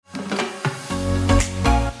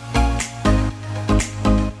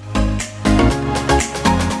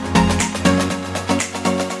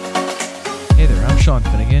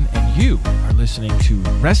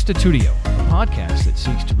Restitutio, a podcast that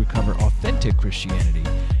seeks to recover authentic Christianity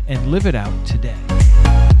and live it out today.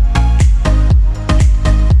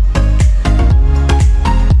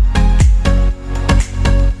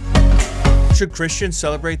 Should Christians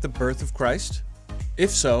celebrate the birth of Christ?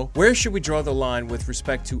 If so, where should we draw the line with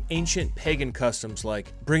respect to ancient pagan customs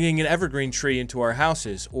like bringing an evergreen tree into our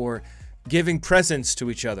houses or giving presents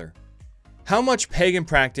to each other? How much pagan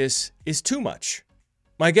practice is too much?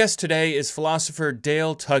 My guest today is philosopher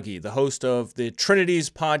Dale Tuggy, the host of the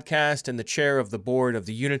Trinities podcast and the chair of the board of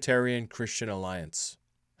the Unitarian Christian Alliance.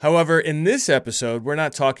 However, in this episode, we're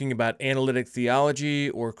not talking about analytic theology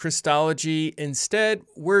or Christology. Instead,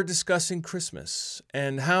 we're discussing Christmas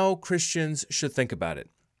and how Christians should think about it.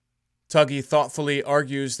 Tuggy thoughtfully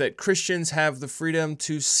argues that Christians have the freedom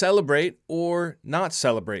to celebrate or not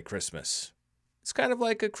celebrate Christmas. It's kind of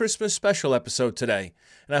like a Christmas special episode today,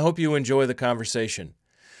 and I hope you enjoy the conversation.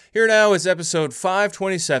 Here now is episode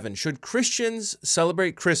 527, Should Christians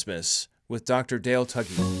Celebrate Christmas? With Dr. Dale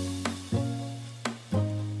Tuggy.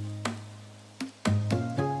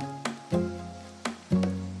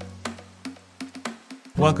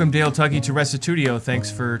 Welcome, Dale Tuggy, to Restitutio.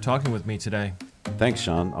 Thanks for talking with me today. Thanks,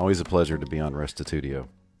 Sean. Always a pleasure to be on Restitutio.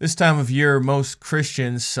 This time of year, most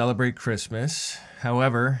Christians celebrate Christmas.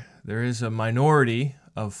 However, there is a minority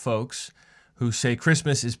of folks who say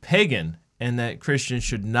Christmas is pagan and that Christians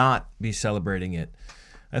should not be celebrating it.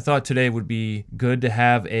 I thought today would be good to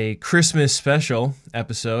have a Christmas special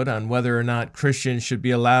episode on whether or not Christians should be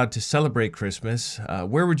allowed to celebrate Christmas.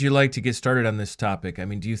 Where would you like to get started on this topic? I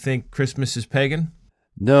mean, do you think Christmas is pagan?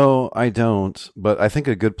 No, I don't, but I think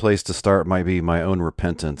a good place to start might be my own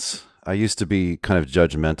repentance. I used to be kind of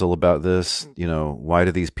judgmental about this. Why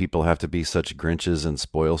do these people have to be such Grinches and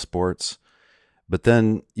spoil sports? But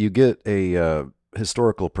then you get a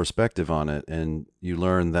historical perspective on it, and you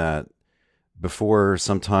learn that before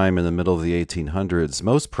sometime in the middle of the 1800s,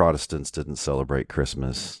 most Protestants didn't celebrate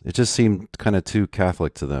Christmas. It just seemed kind of too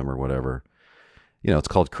Catholic to them or whatever. It's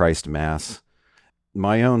called Christ Mass.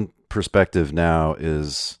 My own perspective now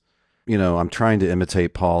is, I'm trying to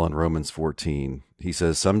imitate Paul in Romans 14. He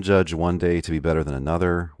says, some judge one day to be better than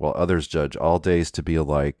another, while others judge all days to be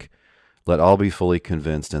alike. Let all be fully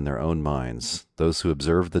convinced in their own minds. Those who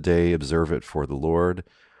observe the day observe it for the Lord,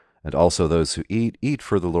 and also those who eat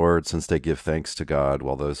for the Lord, since they give thanks to God,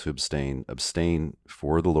 while those who abstain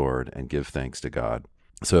for the Lord and give thanks to God.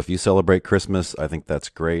 So if you celebrate Christmas, I think that's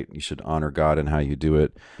great. You should honor God in how you do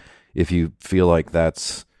it. If you feel like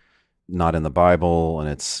that's not in the Bible and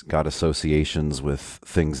it's got associations with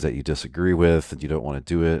things that you disagree with and you don't want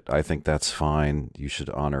to do it, I think that's fine. You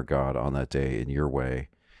should honor God on that day in your way.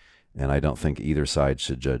 And I don't think either side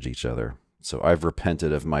should judge each other. So I've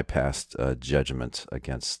repented of my past judgment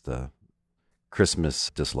against the Christmas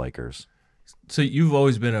dislikers. So you've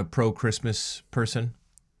always been a pro-Christmas person?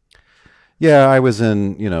 Yeah, I was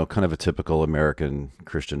in, kind of a typical American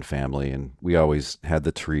Christian family, and we always had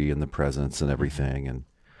the tree and the presents and everything, and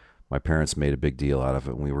my parents made a big deal out of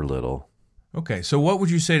it when we were little. Okay, so what would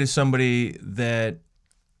you say to somebody that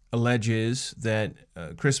alleges that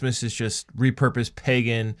Christmas is just repurposed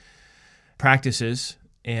pagan practices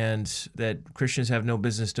and that Christians have no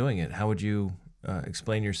business doing it? How would you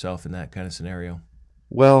explain yourself in that kind of scenario?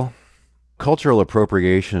 Well, cultural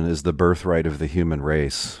appropriation is the birthright of the human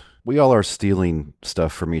race. We all are stealing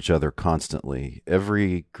stuff from each other constantly.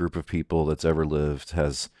 Every group of people that's ever lived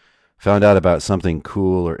has found out about something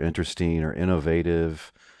cool or interesting or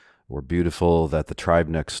innovative or beautiful that the tribe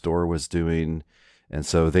next door was doing, and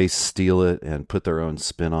so they steal it and put their own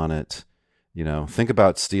spin on it. Think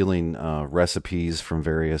about stealing recipes from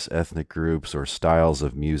various ethnic groups or styles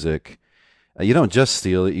of music. You don't just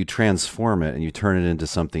steal it, you transform it and you turn it into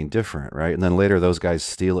something different, right? And then later those guys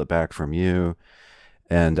steal it back from you.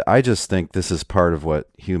 And I just think this is part of what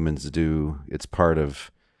humans do. It's part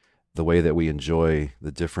of the way that we enjoy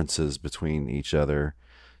the differences between each other.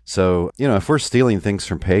 So, if we're stealing things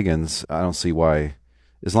from pagans, I don't see why,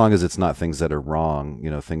 as long as it's not things that are wrong,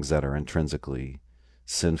 things that are intrinsically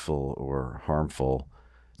sinful or harmful,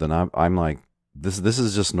 then I'm like, this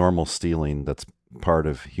is just normal stealing that's part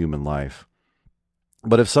of human life.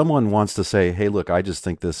 But if someone wants to say, hey, look, I just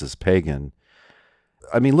think this is pagan,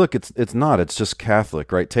 I mean, look, it's not, it's just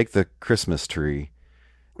Catholic, right? Take the Christmas tree.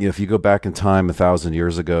 If you go back in time 1,000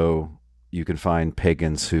 years ago, you can find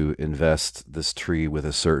pagans who invest this tree with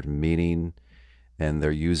a certain meaning and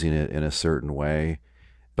they're using it in a certain way.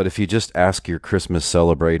 But if you just ask your Christmas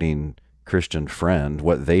celebrating Christian friend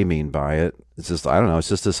what they mean by it, it's just, I don't know, it's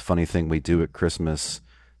just this funny thing we do at Christmas.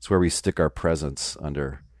 It's where we stick our presents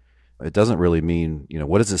under. It doesn't really mean,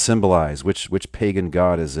 what does it symbolize? Which pagan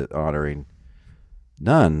god is it honoring?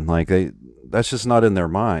 None. Like that's just not in their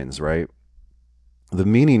minds, right? The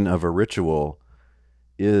meaning of a ritual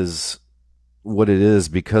is what it is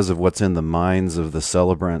because of what's in the minds of the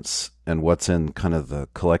celebrants and what's in kind of the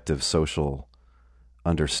collective social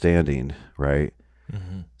understanding, right?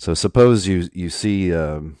 Mm-hmm. So suppose you see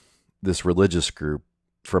this religious group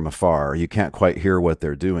from afar. You can't quite hear what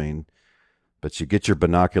they're doing, but you get your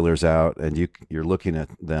binoculars out and you're looking at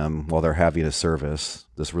them while they're having a service,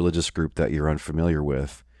 this religious group that you're unfamiliar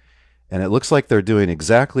with. And it looks like they're doing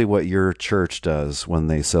exactly what your church does when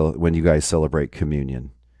when you guys celebrate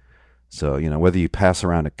communion. So, whether you pass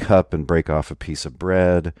around a cup and break off a piece of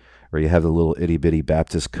bread, or you have the little itty bitty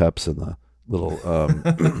Baptist cups and the little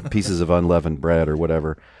pieces of unleavened bread or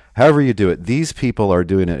whatever, however you do it, these people are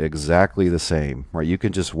doing it exactly the same, right? You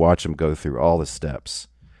can just watch them go through all the steps.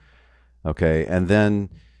 Okay. And then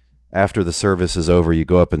after the service is over, you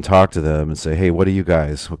go up and talk to them and say, "Hey, what are you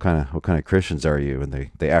guys? What kind of Christians are you?"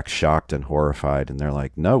 And they act shocked and horrified. And they're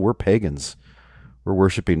like, "No, we're pagans. We're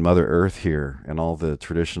worshiping Mother Earth here and all the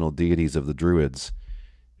traditional deities of the Druids."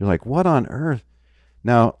 You're like, "What on earth?"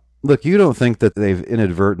 Now, look, you don't think that they've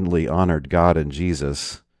inadvertently honored God and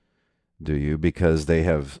Jesus, do you? Because they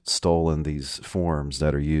have stolen these forms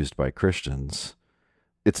that are used by Christians.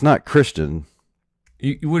 It's not Christian.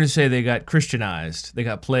 You wouldn't say they got Christianized. They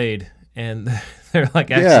got played, and they're like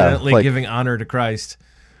accidentally giving honor to Christ.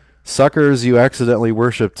 Suckers, you accidentally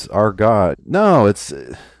worshipped our God. No,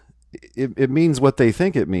 it means what they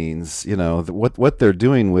think it means. What they're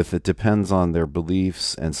doing with it depends on their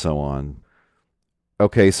beliefs and so on.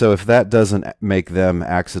 Okay, so if that doesn't make them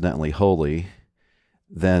accidentally holy,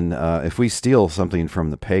 then if we steal something from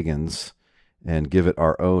the pagans and give it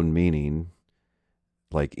our own meaning,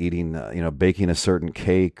 like eating, baking a certain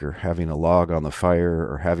cake or having a log on the fire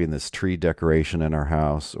or having this tree decoration in our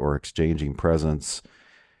house or exchanging presents,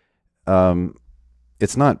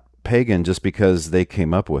 it's not pagan just because they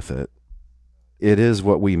came up with it. It is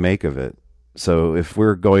what we make of it. So if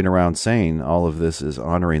we're going around saying all of this is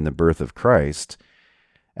honoring the birth of Christ,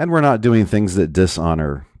 and we're not doing things that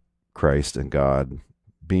dishonor Christ and God,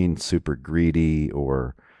 being super greedy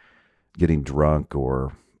or getting drunk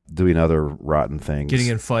or doing other rotten things. Getting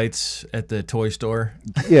in fights at the toy store.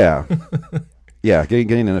 Yeah. Yeah,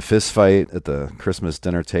 getting in a fist fight at the Christmas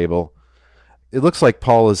dinner table. It looks like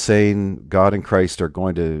Paul is saying God and Christ are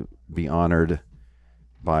going to be honored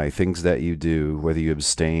by things that you do, whether you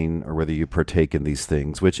abstain or whether you partake in these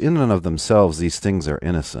things, which in and of themselves, these things are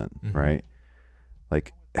innocent, mm-hmm. right?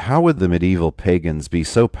 Like, how would the medieval pagans be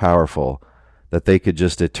so powerful that they could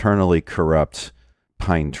just eternally corrupt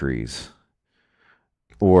pine trees?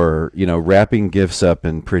 Or, wrapping gifts up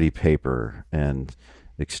in pretty paper and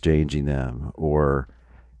exchanging them, or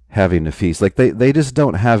having a feast. Like, they just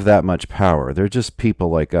don't have that much power. They're just people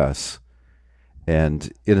like us.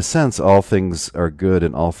 And in a sense, all things are good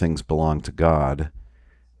and all things belong to God.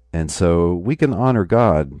 And so we can honor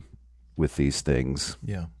God with these things.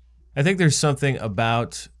 Yeah. I think there's something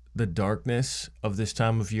about the darkness of this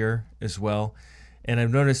time of year as well. And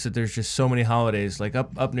I've noticed that there's just so many holidays. Like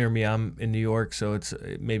up near me, I'm in New York, so it's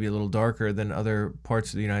maybe a little darker than other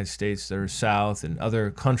parts of the United States that are south and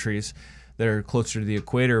other countries that are closer to the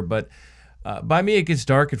equator. But by me, it gets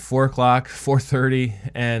dark at 4 o'clock,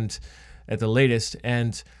 4:30, and at the latest.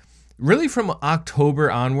 And really from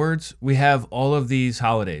October onwards, we have all of these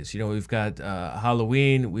holidays. We've got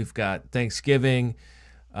Halloween, we've got Thanksgiving,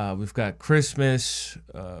 we've got Christmas,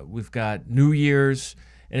 we've got New Year's.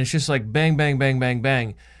 And it's just like bang, bang, bang, bang,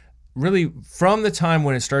 bang. Really, from the time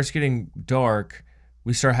when it starts getting dark,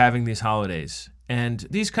 we start having these holidays. And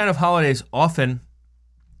these kind of holidays often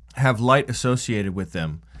have light associated with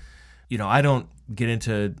them. I don't get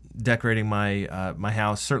into decorating my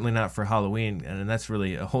house, certainly not for Halloween. And that's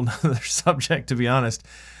really a whole nother subject, to be honest.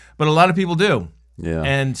 But a lot of people do. Yeah.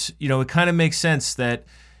 And, it kind of makes sense that,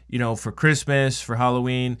 for Christmas, for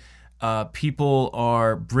Halloween, people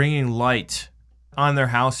are bringing light on their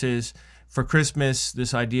houses. For Christmas,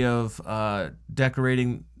 this idea of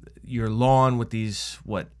decorating your lawn with these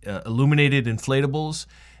illuminated inflatables,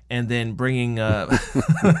 and then bringing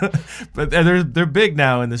but they're big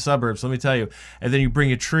now in the suburbs, let me tell you. And then you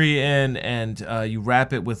bring a tree in and you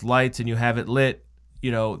wrap it with lights and you have it lit.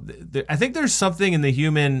 I think there's something in the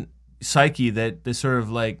human psyche that sort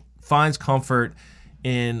of like finds comfort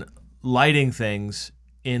in lighting things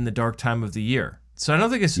in the dark time of the year. So I don't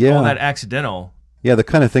think it's all that accidental. Yeah, the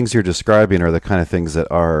kind of things you're describing are the kind of things that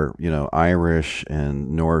our, Irish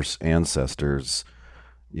and Norse ancestors,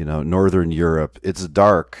 Northern Europe. It's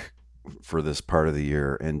dark for this part of the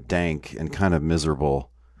year and dank and kind of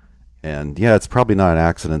miserable. And yeah, it's probably not an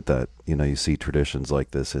accident that, you see traditions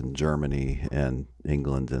like this in Germany and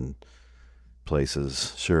England and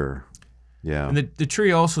places. Sure. Yeah. And the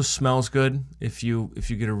tree also smells good if you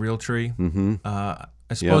get a real tree. Mm-hmm. I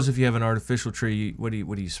suppose if you have an artificial tree, what do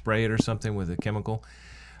you spray it or something with a chemical?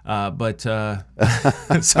 But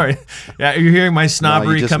sorry, yeah, you're hearing my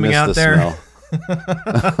snobbery coming out there.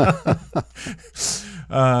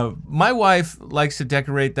 My wife likes to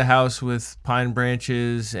decorate the house with pine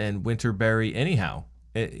branches and winterberry anyhow.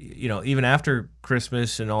 Even after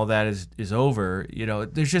Christmas and all that is over,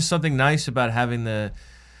 there's just something nice about having the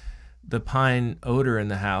pine odor in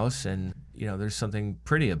the house, and there's something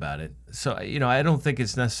pretty about it. So I don't think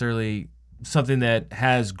it's necessarily something that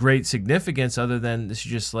has great significance, other than this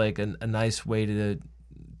is just like a nice way to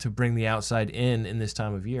bring the outside in this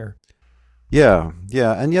time of year. Yeah,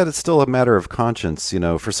 and yet it's still a matter of conscience.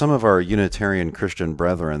 For some of our Unitarian Christian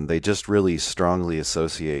brethren, they just really strongly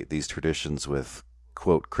associate these traditions with,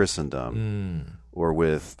 quote, Christendom, or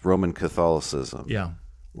with Roman Catholicism,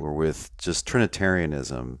 or with just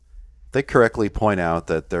Trinitarianism. They correctly point out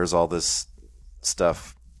that there's all this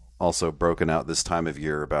stuff also broken out this time of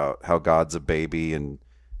year about how God's a baby and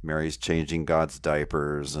Mary's changing God's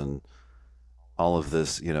diapers and all of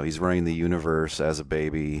this. He's running the universe as a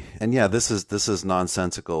baby. And yeah, this is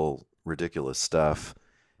nonsensical, ridiculous stuff.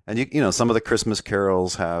 And some of the Christmas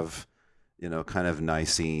carols have, kind of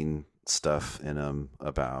Nicene stuff in them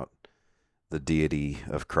about the deity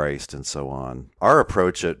of Christ and so on. Our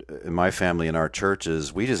approach in my family and our church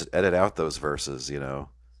is we just edit out those verses,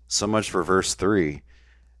 so much for verse 3,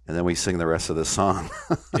 and then we sing the rest of the song.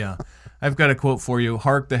 Yeah. I've got a quote for you.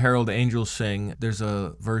 Hark the herald angels sing. There's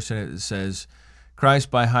a verse in it that says,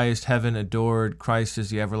 Christ by highest heaven adored, Christ is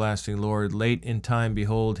the everlasting Lord. Late in time,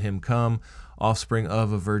 behold him come, offspring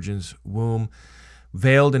of a virgin's womb.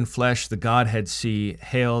 Veiled in flesh, the Godhead see,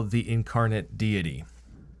 hail the incarnate deity.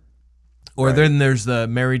 Or right. Then there's the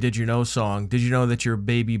Mary Did You Know song. Did you know that your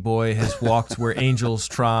baby boy has walked where angels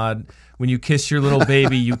trod? When you kiss your little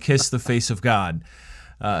baby, you kiss the face of God.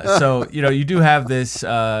 So, you do have this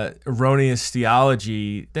erroneous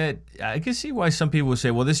theology that I can see why some people would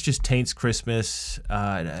say, well, this just taints Christmas.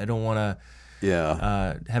 I don't want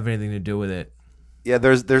to have anything to do with it. Yeah,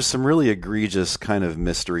 there's some really egregious kind of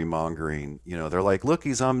mystery mongering. They're like, look,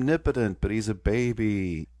 he's omnipotent, but he's a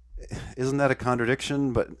baby. Isn't that a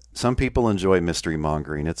contradiction? But some people enjoy mystery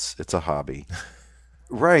mongering. It's a hobby.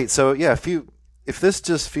 Right. So yeah, if this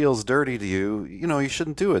just feels dirty to you, you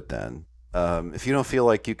shouldn't do it then. If you don't feel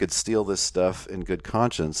like you could steal this stuff in good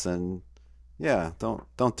conscience, then yeah,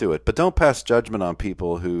 don't do it. But don't pass judgment on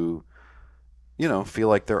people who, feel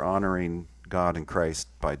like they're honoring God and Christ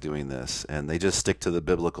by doing this, and they just stick to the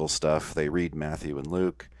biblical stuff. They read Matthew and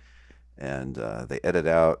Luke, and they edit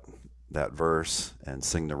out that verse and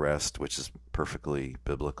sing the rest, which is perfectly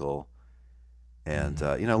biblical. And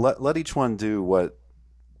let each one do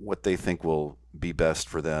what they think will be best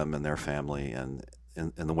for them and their family, and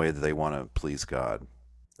in the way that they want to please God.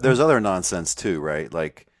 There's other nonsense too, right?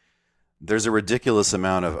 Like there's a ridiculous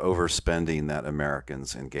amount of overspending that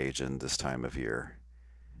Americans engage in this time of year.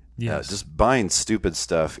 Yes. Just buying stupid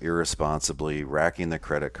stuff irresponsibly, racking the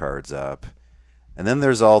credit cards up. And then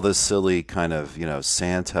there's all this silly kind of,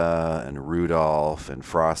 Santa and Rudolph and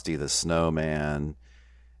Frosty the Snowman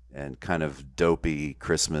and kind of dopey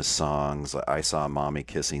Christmas songs like I Saw Mommy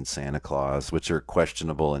Kissing Santa Claus, which are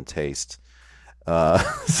questionable in taste.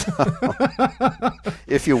 So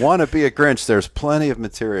if you want to be a Grinch, there's plenty of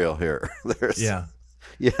material here.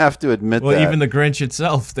 You have to admit that. Well, even the Grinch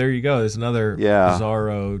itself, there you go. There's another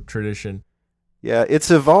bizarro tradition. Yeah, it's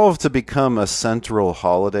evolved to become a central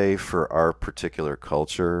holiday for our particular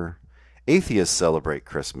culture. Atheists celebrate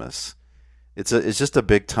Christmas. It's just a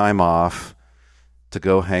big time off to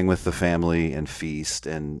go hang with the family and feast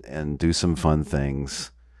and do some fun things.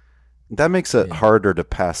 That makes it harder to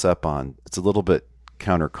pass up on. It's a little bit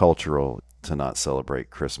countercultural to not celebrate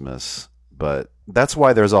Christmas, but that's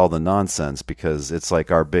why there's all the nonsense, because it's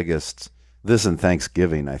like our biggest, this and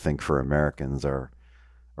Thanksgiving, I think, for Americans are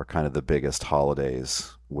kind of the biggest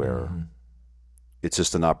holidays where it's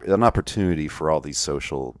just an opportunity for all these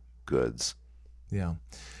social goods. Yeah.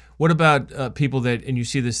 What about people that, and you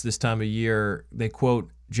see this time of year, they quote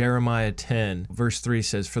Jeremiah 10, verse 3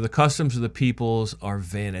 says, "For the customs of the peoples are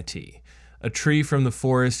vanity. A tree from the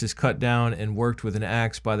forest is cut down and worked with an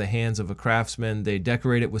axe by the hands of a craftsman. They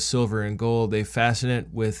decorate it with silver and gold. They fasten it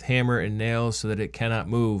with hammer and nails so that it cannot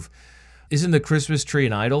move." Isn't the Christmas tree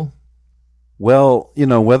an idol? Well,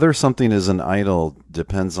 whether something is an idol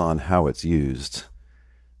depends on how it's used.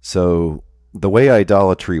 So the way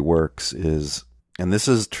idolatry works is, and this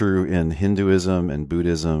is true in Hinduism and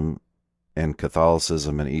Buddhism and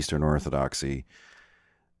Catholicism and Eastern Orthodoxy,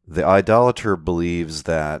 the idolater believes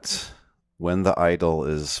that when the idol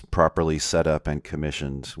is properly set up and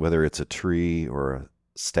commissioned, whether it's a tree or a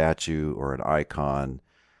statue or an icon,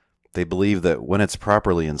 they believe that when it's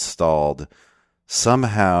properly installed,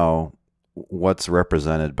 somehow what's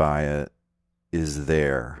represented by it is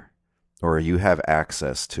there, or you have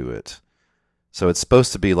access to it. So it's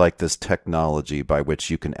supposed to be like this technology by which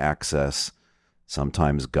you can access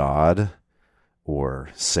sometimes God or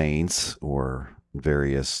saints or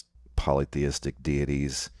various polytheistic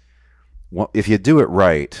deities. Well, if you do it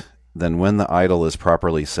right, then when the idol is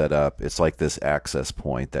properly set up, it's like this access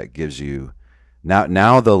point that gives you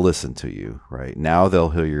now they'll listen to you, right? Now they'll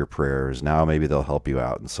hear your prayers. Now maybe they'll help you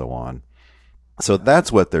out and so on. So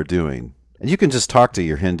that's what they're doing. And you can just talk to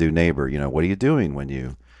your Hindu neighbor, what are you doing when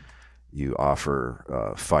you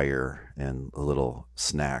offer fire and a little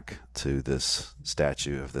snack to this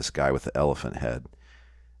statue of this guy with the elephant head?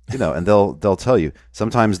 And they'll tell you.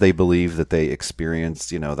 Sometimes they believe that they experienced,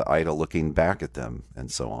 the idol looking back at them and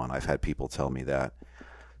so on. I've had people tell me that.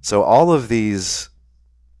 So all of these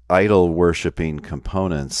idol worshiping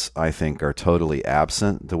components, I think, are totally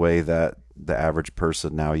absent the way that the average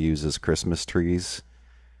person now uses Christmas trees.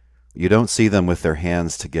 You don't see them with their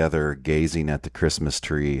hands together gazing at the Christmas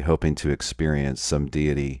tree, hoping to experience some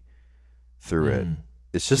deity through it.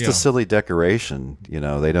 It's just a silly decoration.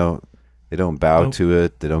 They don't bow to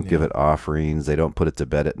it. They don't give it offerings. They don't put it to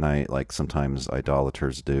bed at night like sometimes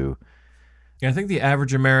idolaters do. Yeah, I think the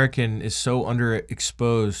average American is so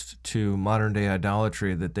underexposed to modern day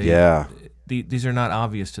idolatry that these are not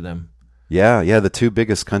obvious to them. Yeah. The two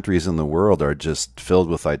biggest countries in the world are just filled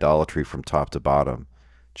with idolatry from top to bottom,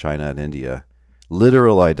 China and India.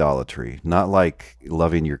 Literal idolatry, not like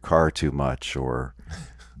loving your car too much or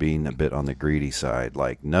being a bit on the greedy side.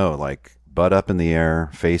 Like butt up in the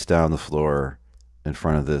air, face down the floor in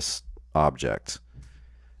front of this object.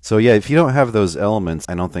 So yeah, if you don't have those elements,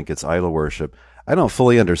 I don't think it's idol worship. I don't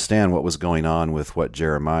fully understand what was going on with what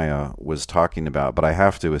Jeremiah was talking about, but I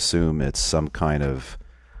have to assume it's some kind of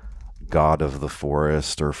god of the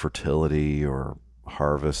forest or fertility or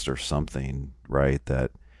harvest or something, right? That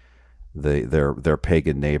their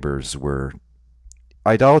pagan neighbors were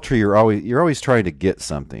idolatry. You're always trying to get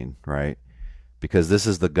something, right? Because this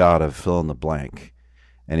is the god of fill in the blank.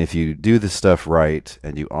 And if you do the stuff right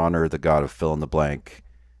and you honor the god of fill in the blank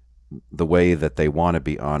the way that they want to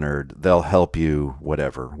be honored, they'll help you,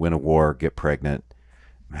 whatever, win a war, get pregnant,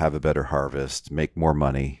 have a better harvest, make more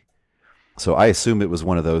money. So I assume it was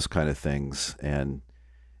one of those kind of things. And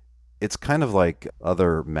it's kind of like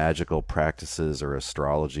other magical practices or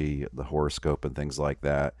astrology, the horoscope and things like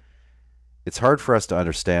that. It's hard for us to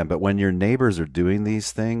understand, but when your neighbors are doing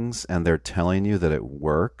these things and they're telling you that it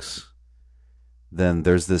works, then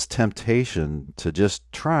there's this temptation to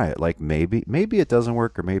just try it. Like maybe it doesn't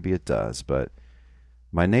work or maybe it does. But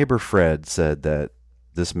my neighbor Fred said that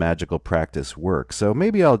this magical practice works. So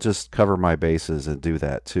maybe I'll just cover my bases and do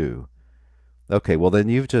that too. Okay, well then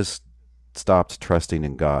you've just stopped trusting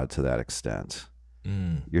in God to that extent.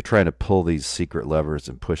 You're trying to pull these secret levers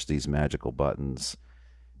and push these magical buttons.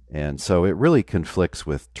 And so it really conflicts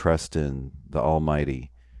with trust in the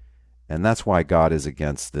Almighty. And that's why God is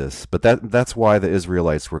against this. But that's why the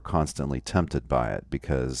Israelites were constantly tempted by it,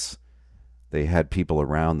 because they had people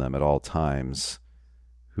around them at all times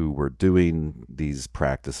who were doing these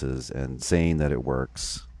practices and saying that it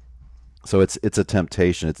works. So it's a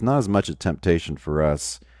temptation. It's not as much a temptation for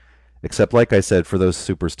us, except, like I said, for those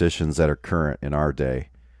superstitions that are current in our day,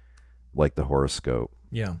 like the horoscope.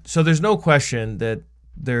 Yeah. So there's no question that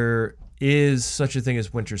there is such a thing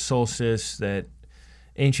as winter solstice, that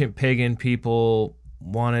ancient pagan people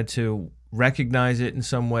wanted to recognize it in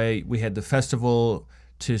some way. We had the festival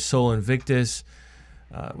to Sol Invictus.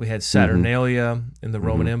 We had Saturnalia in the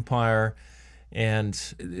Roman Empire. And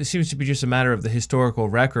it seems to be just a matter of the historical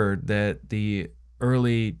record that the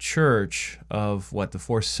early church of, the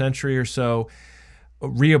 4th century or so,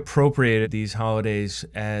 reappropriated these holidays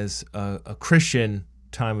as a Christian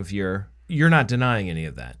time of year. You're not denying any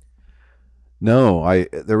of that. No,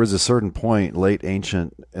 there was a certain point, late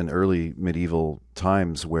ancient and early medieval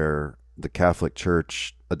times, where the Catholic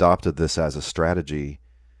Church adopted this as a strategy,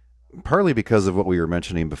 partly because of what we were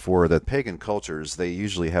mentioning before, that pagan cultures, they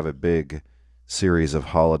usually have a big series of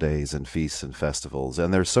holidays and feasts and festivals,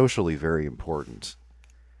 and they're socially very important.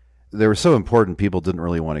 They were so important, people didn't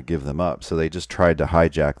really want to give them up, so they just tried to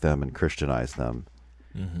hijack them and Christianize them.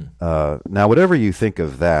 Now, whatever you think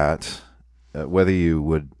of that, whether you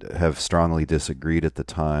would have strongly disagreed at the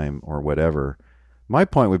time or whatever, My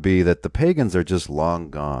point would be that the pagans are just long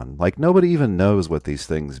gone. Like, nobody even knows what these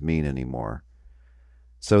things mean anymore.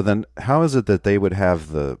 So then how is it that they would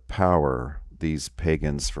have the power, these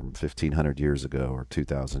pagans from 1,500 years ago or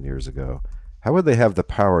 2,000 years ago, how would they have the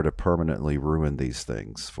power to permanently ruin these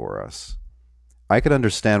things for us? I could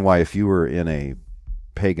understand why, if you were in a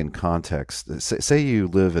pagan context, say you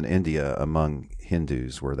live in India among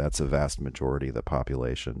Hindus, where that's a vast majority of the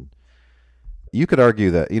population, you could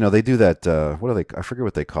argue that, they do that, I forget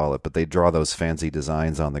what they call it, but they draw those fancy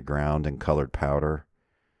designs on the ground in colored powder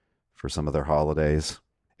for some of their holidays.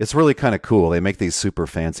 It's really kind of cool. They make these super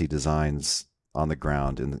fancy designs on the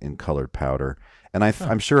ground in colored powder. And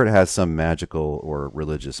I'm sure it has some magical or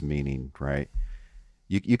religious meaning, right?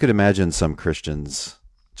 You could imagine some Christians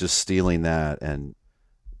just stealing that and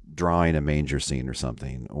drawing a manger scene or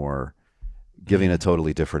something, or giving a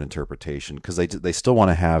totally different interpretation, because they still want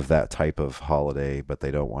to have that type of holiday, but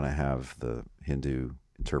they don't want to have the Hindu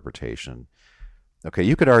interpretation. Okay,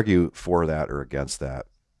 you could argue for that or against that.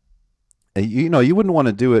 And you wouldn't want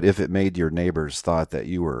to do it if it made your neighbors thought that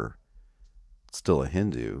you were still a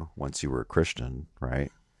Hindu once you were a Christian,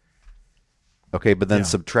 right? Okay, but then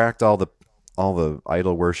subtract all the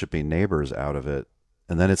idol worshiping neighbors out of it,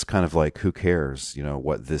 and then it's kind of like, who cares,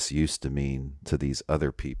 what this used to mean to these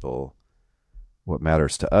other people? What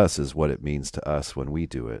matters to us is what it means to us when we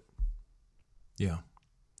do it. Yeah.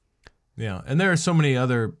 Yeah, and there are so many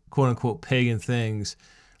other quote-unquote pagan things,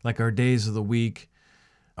 like our days of the week,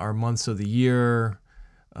 our months of the year.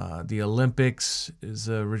 The Olympics is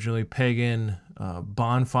originally pagan.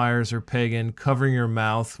 Bonfires are pagan. Covering your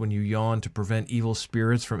mouth when you yawn to prevent evil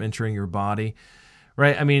spirits from entering your body.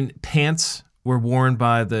 Right? I mean, pants were worn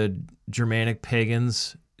by the Germanic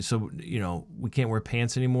pagans. So, we can't wear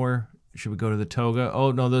pants anymore. Should we go to the toga?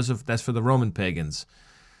 Oh, no, that's for the Roman pagans.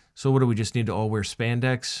 So what do we just need to all wear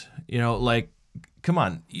spandex? Come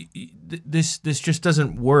on. This just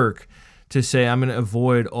doesn't work to say I'm going to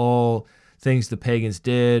avoid all things the pagans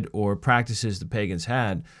did or practices the pagans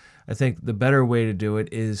had. I think the better way to do it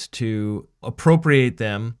is to appropriate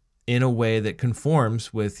them in a way that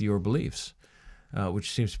conforms with your beliefs,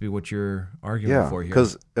 which seems to be what you're arguing for here.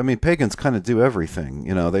 Yeah, because, pagans kind of do everything.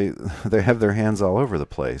 They have their hands all over the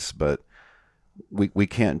place, but we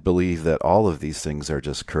can't believe that all of these things are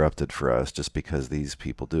just corrupted for us just because these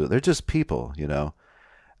people do it. They're just people,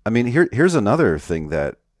 Here's another thing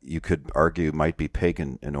that you could argue might be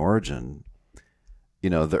pagan in origin.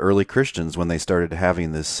 The early Christians, when they started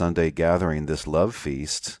having this Sunday gathering, this love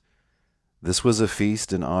feast, this was a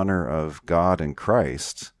feast in honor of God and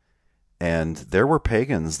Christ. And there were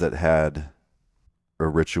pagans that had a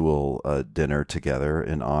ritual dinner together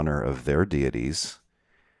in honor of their deities.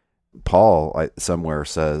 Paul somewhere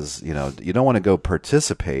says, you don't want to go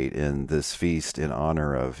participate in this feast in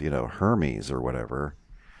honor of, Hermes or whatever,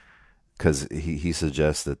 because he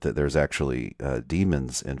suggests that there's actually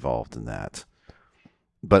demons involved in that.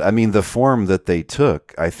 But the form that they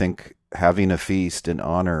took, I think, having a feast in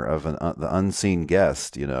honor of the unseen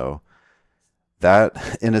guest,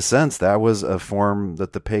 that, in a sense, that was a form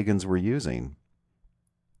that the pagans were using.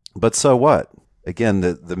 But so what? Again,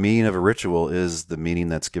 the meaning of a ritual is the meaning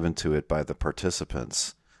that's given to it by the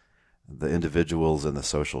participants, the individuals in the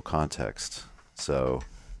social context. So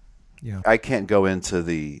I can't go into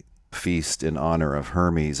the feast in honor of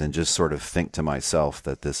Hermes and just sort of think to myself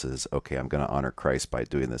that this is, okay, I'm going to honor Christ by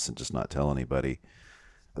doing this and just not tell anybody.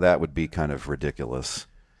 That would be kind of ridiculous,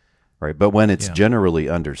 right? But when it's generally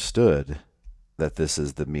understood that this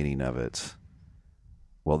is the meaning of it,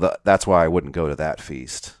 well, that's why I wouldn't go to that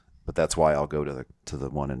feast, but that's why I'll go to the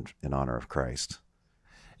one in honor of Christ.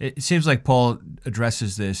 It seems like Paul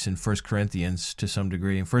addresses this in 1 Corinthians to some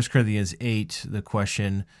degree. In 1 Corinthians 8, the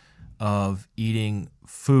question of eating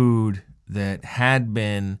food that had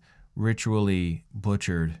been ritually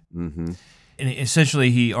butchered. Mm-hmm. And essentially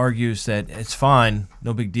he argues that it's fine,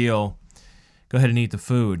 no big deal, go ahead and eat the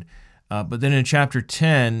food. But then in chapter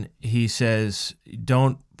 10, he says,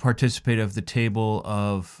 don't participate of the table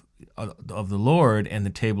of the Lord and the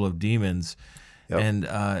table of demons. Yep. And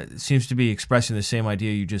it seems to be expressing the same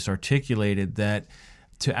idea you just articulated, that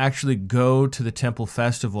to actually go to the temple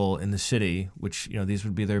festival in the city, which, these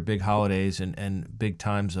would be their big holidays and big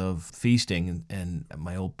times of feasting. And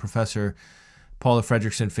my old professor, Paula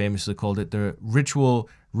Fredrickson, famously called it the ritual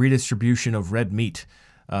redistribution of red meat,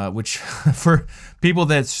 which for people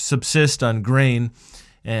that subsist on grain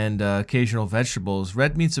and occasional vegetables,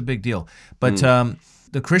 red meat's a big deal. But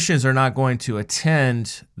the Christians are not going to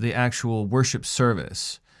attend the actual worship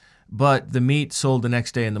service. But the meat sold the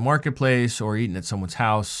next day in the marketplace or eaten at someone's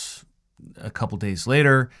house a couple days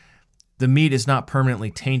later, the meat is not permanently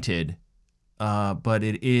tainted but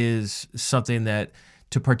it is something that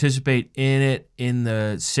to participate in it in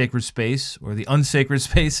the sacred space or the unsacred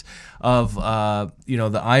space of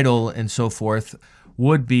the idol and so forth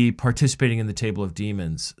would be participating in the table of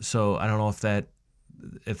demons. So I don't know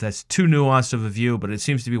if that's too nuanced of a view, but it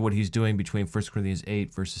seems to be what he's doing between 1 Corinthians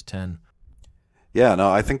 8 verses 10. Yeah,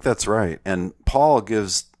 no, I think that's right. And Paul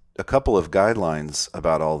gives a couple of guidelines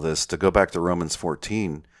about all this to go back to Romans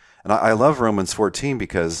 14. And I love Romans 14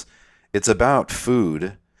 because it's about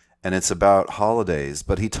food and it's about holidays,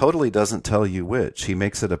 but he totally doesn't tell you which. He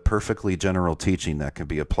makes it a perfectly general teaching that can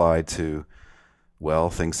be applied to,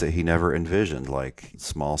 well, things that he never envisioned, like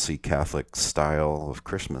small C Catholic style of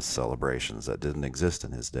Christmas celebrations that didn't exist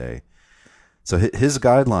in his day. So his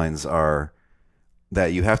guidelines are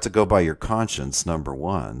that you have to go by your conscience, number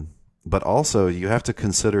one, but also you have to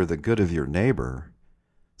consider the good of your neighbor.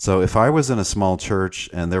 So if I was in a small church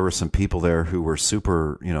and there were some people there who were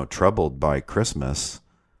super, troubled by Christmas,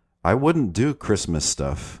 I wouldn't do Christmas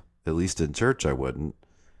stuff, at least in church I wouldn't,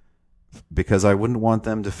 because I wouldn't want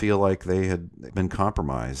them to feel like they had been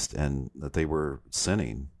compromised and that they were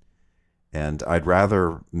sinning. And I'd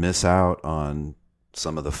rather miss out on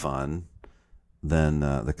some of the fun than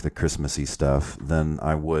the Christmassy stuff than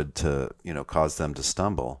I would to, cause them to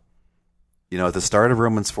stumble. At the start of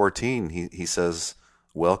Romans 14, he says,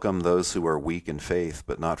 welcome those who are weak in faith,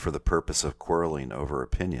 but not for the purpose of quarreling over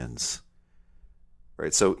opinions.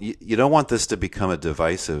 Right? So you don't want this to become a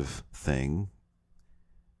divisive thing.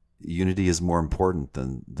 Unity is more important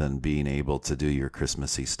than being able to do your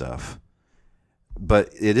Christmassy stuff. But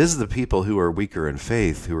it is the people who are weaker in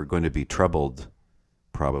faith who are going to be troubled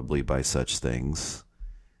probably by such things.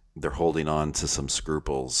 They're holding on to some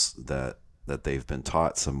scruples that they've been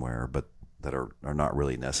taught somewhere, but that are not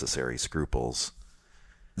really necessary scruples.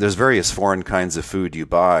 There's various foreign kinds of food you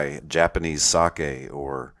buy, Japanese sake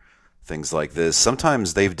or things like this.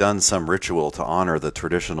 Sometimes they've done some ritual to honor the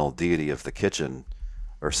traditional deity of the kitchen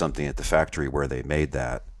or something at the factory where they made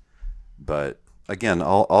that. But again,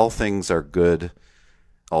 all things are good.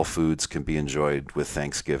 All foods can be enjoyed with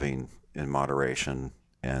Thanksgiving in moderation,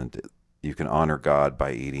 and you can honor God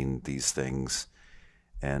by eating these things.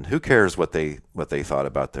 And who cares what they thought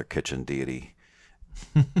about their kitchen deity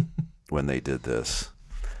when they did this?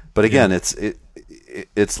 But again,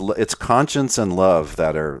 it's conscience and love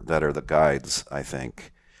that are the guides, I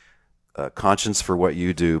think. Conscience for what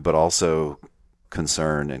you do, but also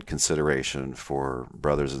concern and consideration for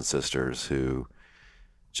brothers and sisters who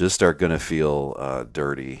just are going to feel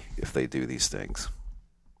dirty if they do these things.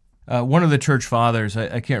 One of the church fathers,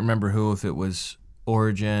 I can't remember who, if it was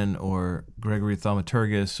Origen or Gregory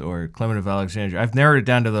Thaumaturgus or Clement of Alexandria. I've narrowed it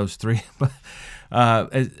down to those three. But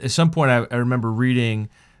at some point I remember reading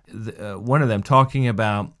one of them talking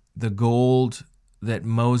about the gold that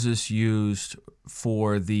Moses used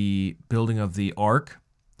for the building of the ark,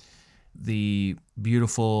 the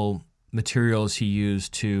beautiful materials he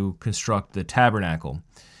used to construct the tabernacle.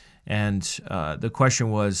 And the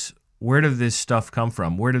question was, where did this stuff come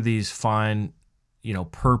from? Where do these fine,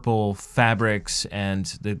 purple fabrics and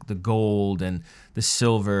the gold and the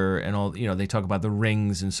silver and all, they talk about the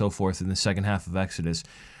rings and so forth in the second half of Exodus.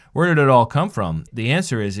 Where did it all come from? The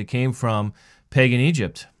answer is it came from pagan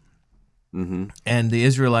Egypt. Mm-hmm. And the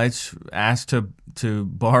Israelites asked to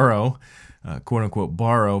borrow, quote unquote,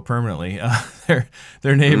 borrow permanently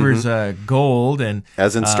their neighbors' gold, and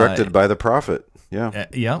as instructed by the prophet.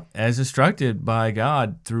 Yeah, as instructed by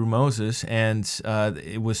God through Moses, and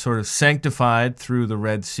it was sort of sanctified through the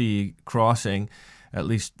Red Sea crossing, at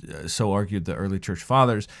least so argued the early church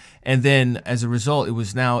fathers. And then as a result, it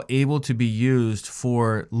was now able to be used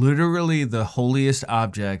for literally the holiest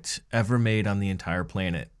object ever made on the entire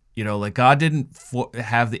planet. Like God didn't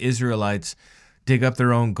have the Israelites dig up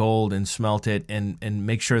their own gold and smelt it and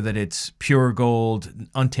make sure that it's pure gold,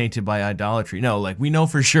 untainted by idolatry. No, like we know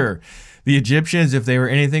for sure the Egyptians, if they were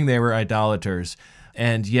anything, they were idolaters.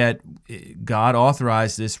 And yet God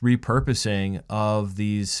authorized this repurposing of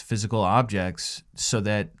these physical objects so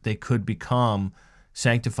that they could become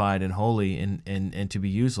sanctified and holy and to be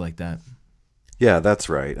used like that. Yeah, that's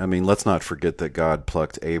right. I mean, let's not forget that God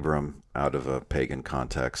plucked Abram out of a pagan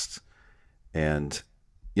context. And,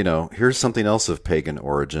 here's something else of pagan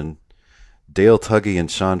origin. Dale Tuggy and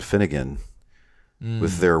Sean Finnegan,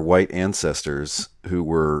 with their white ancestors who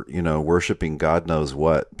were, worshiping God knows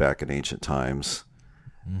what back in ancient times.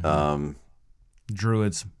 Mm-hmm.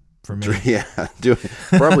 Druids, for me. Yeah,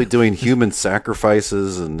 probably doing human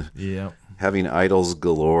sacrifices and yeah, having idols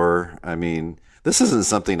galore. I mean, this isn't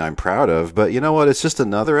something I'm proud of, but you know what? It's just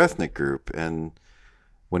another ethnic group, and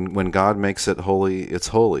when God makes it holy, it's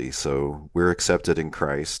holy. So we're accepted in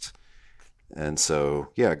Christ. And so,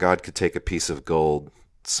 yeah, God could take a piece of gold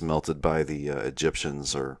smelted by the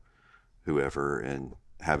Egyptians or whoever and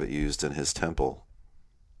have it used in his temple.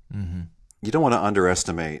 Mm-hmm. You don't want to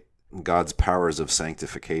underestimate God's powers of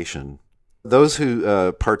sanctification. Those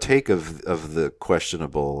who partake of the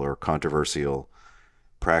questionable or controversial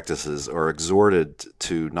practices are exhorted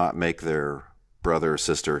to not make their brother or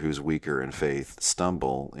sister who's weaker in faith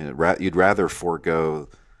stumble. You'd rather forego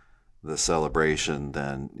the celebration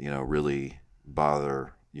than really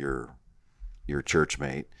bother your church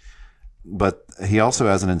mate. But he also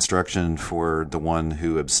has an instruction for the one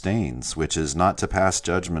who abstains, which is not to pass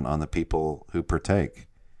judgment on the people who partake.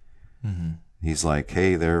 Mm-hmm. He's like,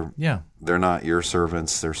 hey, they're not your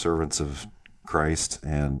servants; they're servants of Christ,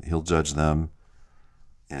 and he'll judge them.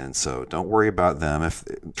 And so, don't worry about them.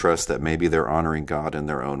 Trust that maybe they're honoring God in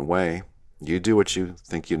their own way. You do what you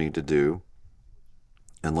think you need to do,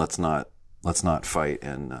 and let's not fight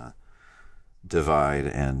and divide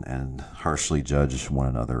and harshly judge one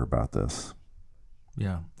another about this.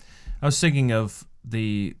 Yeah. I was thinking of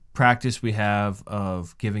the practice we have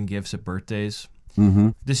of giving gifts at birthdays. Mm-hmm.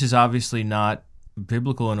 This is obviously not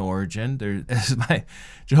biblical in origin. As my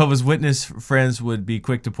Jehovah's Witness friends would be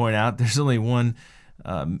quick to point out, there's only one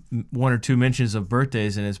or two mentions of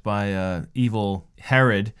birthdays, and it's by evil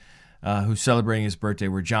Herod, who's celebrating his birthday,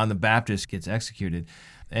 where John the Baptist gets executed.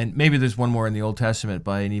 And maybe there's one more in the Old Testament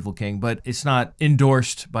by an evil king, but it's not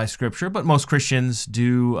endorsed by Scripture. But most Christians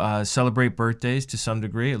do celebrate birthdays to some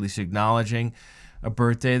degree, at least acknowledging a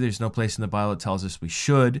birthday. There's no place in the Bible that tells us we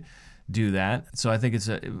should do that. So I think it's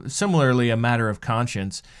similarly a matter of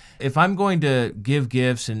conscience. If I'm going to give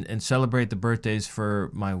gifts and celebrate the birthdays for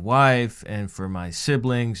my wife and for my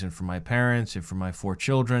siblings and for my parents and for my 4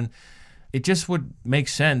 children, it just would make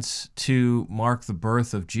sense to mark the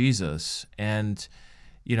birth of Jesus. And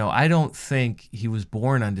I don't think he was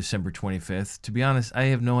born on December 25th. To be honest, I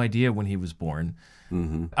have no idea when he was born.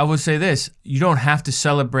 Mm-hmm. I would say this: you don't have to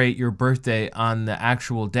celebrate your birthday on the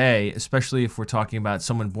actual day, especially if we're talking about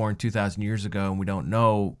someone born 2,000 years ago and we don't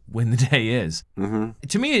know when the day is. Mm-hmm.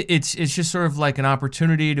 To me, it's just sort of like an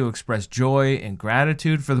opportunity to express joy and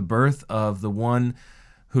gratitude for the birth of the one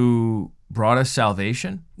who brought us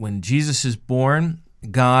salvation. When Jesus is born,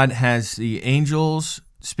 God has the angels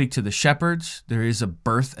speak to the shepherds. There is a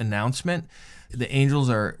birth announcement. The angels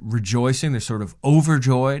are rejoicing. They're sort of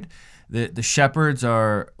overjoyed. The shepherds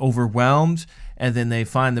are overwhelmed, and then they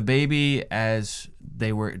find the baby as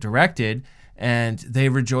they were directed, and they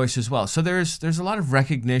rejoice as well. So there's a lot of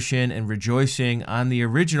recognition and rejoicing on the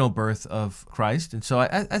original birth of Christ. And so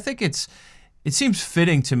I think it seems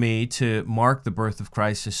fitting to me to mark the birth of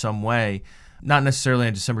Christ in some way, not necessarily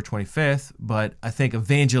on December 25th, but I think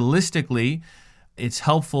evangelistically, it's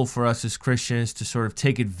helpful for us as Christians to sort of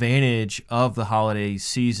take advantage of the holiday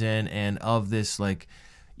season and of this,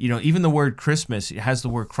 even the word Christmas, it has the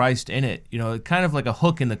word Christ in it. Kind of like a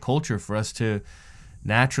hook in the culture for us to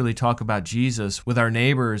naturally talk about Jesus with our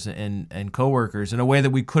neighbors and coworkers in a way that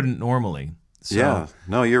we couldn't normally. So, yeah,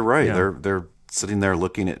 no, you're right. Yeah. They're sitting there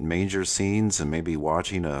looking at manger scenes and maybe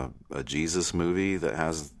watching a Jesus movie that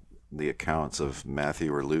has the accounts of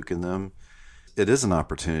Matthew or Luke in them. It is an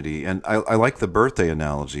opportunity. And I like the birthday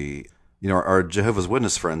analogy. Our Jehovah's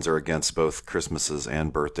Witness friends are against both Christmases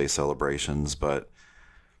and birthday celebrations. But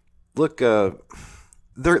look,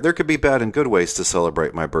 there could be bad and good ways to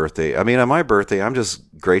celebrate my birthday. I mean, on my birthday, I'm just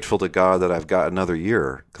grateful to God that I've got another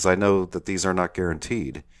year because I know that these are not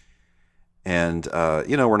guaranteed. And,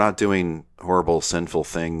 we're not doing horrible, sinful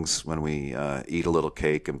things when we eat a little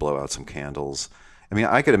cake and blow out some candles. I mean,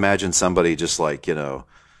 I could imagine somebody just like,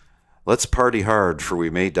 let's party hard for we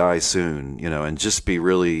may die soon, and just be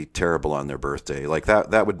really terrible on their birthday. Like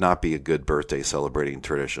that would not be a good birthday celebrating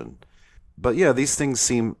tradition. But yeah, these things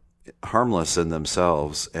seem harmless in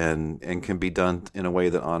themselves and can be done in a way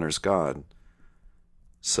that honors God.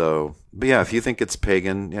 So, but yeah, if you think it's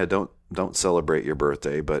pagan, yeah, don't celebrate your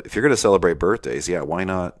birthday. But if you're going to celebrate birthdays, yeah, why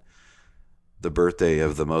not the birthday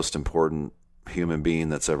of the most important human being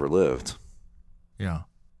that's ever lived? Yeah.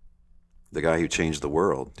 The guy who changed the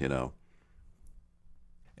world, And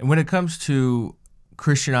when it comes to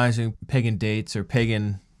Christianizing pagan dates or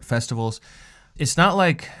pagan festivals, it's not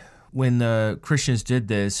like when the Christians did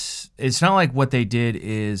this, it's not like what they did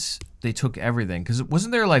is they took everything. Because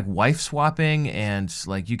wasn't there like wife swapping and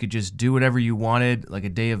like you could just do whatever you wanted, like a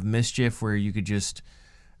day of mischief where you could just,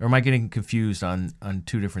 or am I getting confused on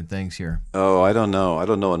two different things here? Oh, I don't know. I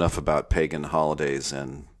don't know enough about pagan holidays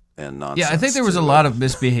and nonsense. Yeah, I think there was a lot of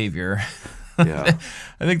misbehavior. Yeah.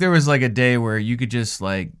 I think there was like a day where you could just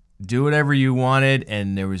like do whatever you wanted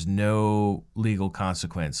and there was no legal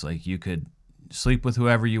consequence. Like you could sleep with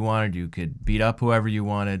whoever you wanted. You could beat up whoever you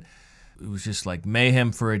wanted. It was just like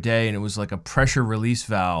mayhem for a day, and it was like a pressure release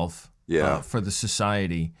valve for the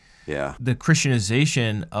society. Yeah. The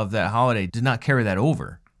Christianization of that holiday did not carry that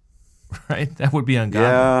over, right? That would be ungodly.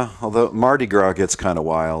 Yeah, although Mardi Gras gets kind of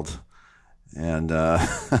wild. And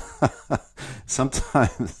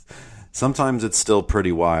sometimes it's still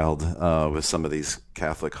pretty wild with some of these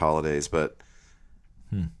Catholic holidays, but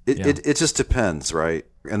it just depends, right?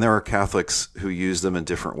 And there are Catholics who use them in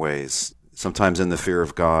different ways, sometimes in the fear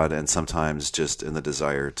of God and sometimes just in the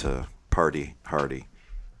desire to party hardy.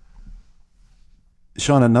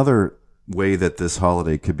 Sean, another way that this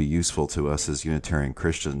holiday could be useful to us as Unitarian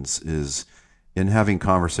Christians is in having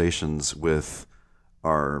conversations with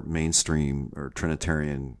our mainstream or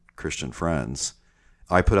Trinitarian Christian friends.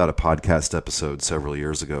 I put out a podcast episode several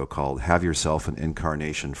years ago called Have Yourself an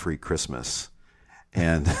Incarnation-Free Christmas.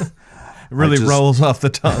 And it really rolls off the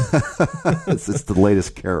tongue. It's the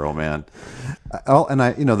latest carol, man.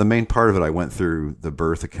 The main part of it, I went through the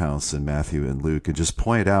birth accounts in Matthew and Luke and just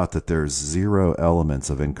pointed out that there's 0 elements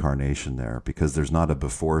of incarnation there because there's not a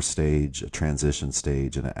before stage, a transition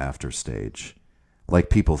stage, and an after stage, like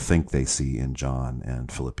people think they see in John and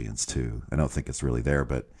Philippians 2. I don't think it's really there,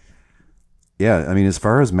 but yeah, I mean, as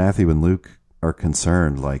far as Matthew and Luke are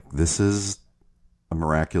concerned, like this is a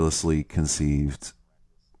miraculously conceived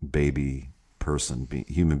baby person,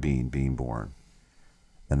 human being being born.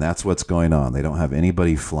 And that's what's going on. They don't have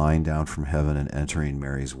anybody flying down from heaven and entering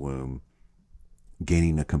Mary's womb,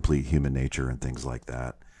 gaining a complete human nature and things like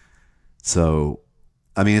that. So,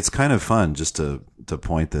 I mean, it's kind of fun just to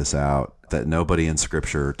point this out, that nobody in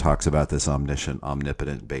Scripture talks about this omniscient,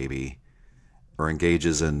 omnipotent baby or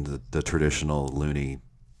engages in the traditional loony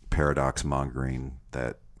paradox mongering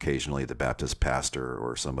that occasionally the Baptist pastor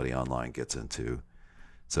or somebody online gets into.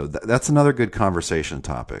 So that's another good conversation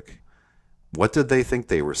topic. What did they think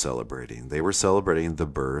they were celebrating? They were celebrating the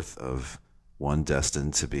birth of one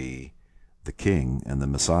destined to be the King and the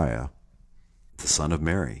Messiah, the Son of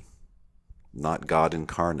Mary, not God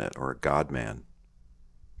incarnate or a God-man.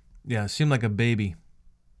 Yeah, it seemed like a baby.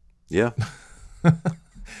 Yeah,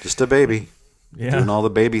 just a baby doing all the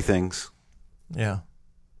baby things. Yeah,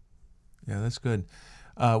 that's good.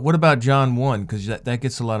 What about John 1? Because that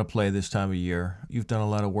gets a lot of play this time of year. You've done a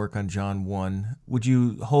lot of work on John 1. Would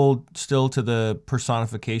you hold still to the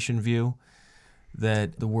personification view,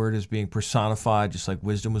 that the Word is being personified, just like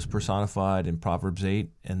wisdom was personified in Proverbs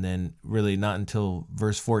 8, and then really not until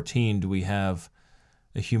verse 14 do we have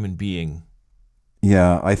a human being?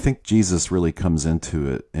 Yeah, I think Jesus really comes into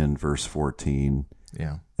it in verse 14.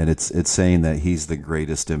 Yeah. And it's saying that he's the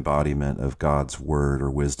greatest embodiment of God's word or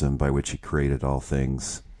wisdom by which he created all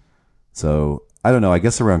things. So, I don't know, I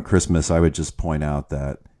guess around Christmas I would just point out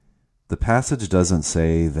that the passage doesn't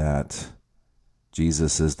say that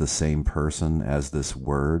Jesus is the same person as this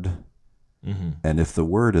word. Mm-hmm. And if the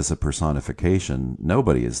word is a personification,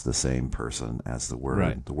 nobody is the same person as the word.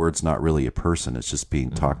 Right. The word's not really a person, it's just being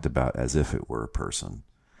talked about as if it were a person.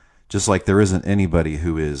 Just like there isn't anybody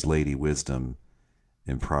who is Lady Wisdom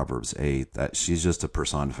in Proverbs 8, that she's just a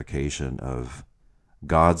personification of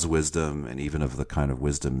God's wisdom and even of the kind of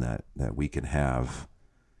wisdom that we can have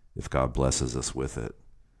if God blesses us with it.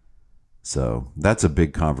 So that's a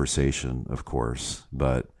big conversation, of course,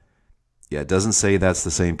 but yeah, it doesn't say that's the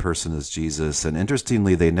same person as Jesus. And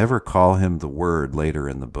interestingly, they never call him the Word later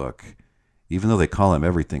in the book, even though they call him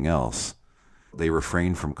everything else. They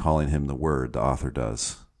refrain from calling him the Word, the author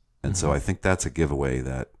does. And so I think that's a giveaway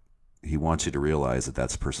that he wants you to realize that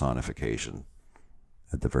that's personification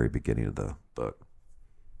at the very beginning of the book.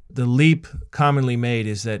 The leap commonly made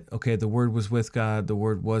is that, okay, the Word was with God, the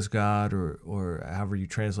Word was God, or however you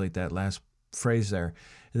translate that last phrase there.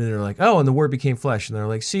 And then they're like, oh, and the Word became flesh. And they're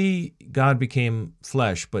like, see, God became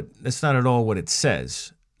flesh, but that's not at all what it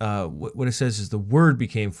says. What it says is the Word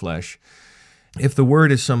became flesh. If the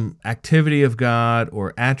Word is some activity of God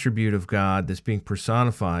or attribute of God that's being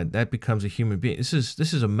personified, that becomes a human being. This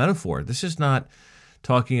is a metaphor. This is not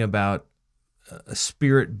talking about a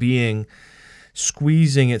spirit being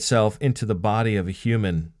squeezing itself into the body of a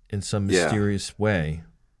human in some mysterious way.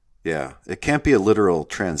 Yeah, it can't be a literal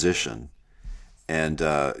transition. And,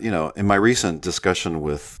 in my recent discussion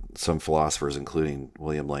with some philosophers, including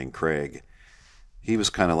William Lane Craig, he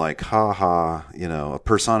was kind of like, a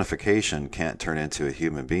personification can't turn into a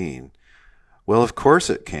human being. Well, of course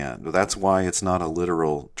it can. That's why it's not a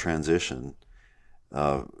literal transition,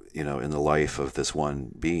 in the life of this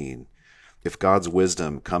one being. If God's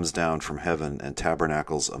wisdom comes down from heaven and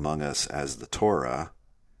tabernacles among us as the Torah,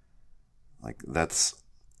 like that's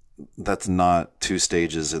not 2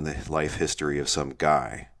 stages in the life history of some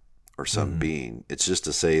guy. or some being. It's just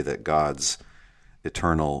to say that God's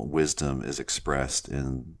eternal wisdom is expressed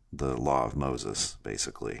in the law of Moses,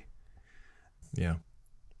 basically. Yeah.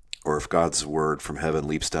 Or if God's word from heaven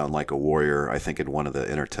leaps down like a warrior, I think in one of the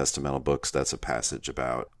intertestamental books, that's a passage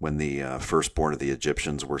about when the firstborn of the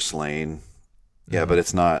Egyptians were slain. Yeah, but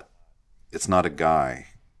it's not a guy.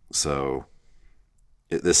 So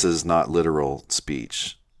this is not literal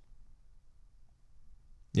speech.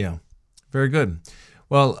 Yeah. Very good.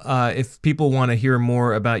 Well, if people want to hear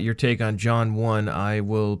more about your take on John 1, I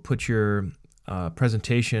will put your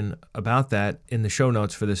presentation about that in the show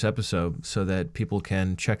notes for this episode so that people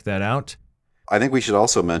can check that out. I think we should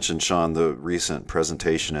also mention, Sean, the recent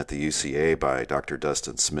presentation at the UCA by Dr.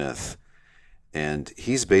 Dustin Smith. And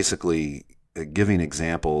he's basically giving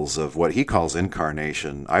examples of what he calls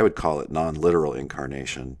incarnation. I would call it non-literal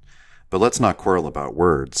incarnation. But let's not quarrel about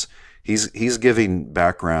words. He's giving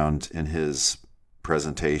background in his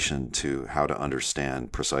presentation to how to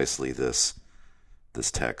understand precisely this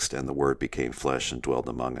text, and the Word became flesh and dwelled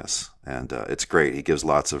among us. And it's great. He gives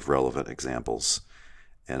lots of relevant examples,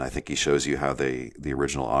 and I think he shows you how the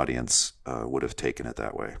original audience would have taken it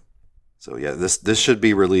that way. So yeah, this should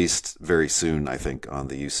be released very soon, I think, on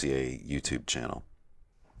the UCA YouTube channel.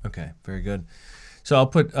 Okay, very good. So I'll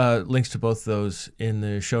put links to both those in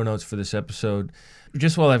the show notes for this episode.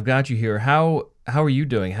 Just while I've got you here, how are you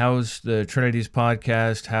doing? How's the Trinities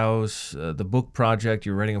podcast? How's the book project?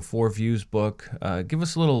 You're writing a 4 Views book. Give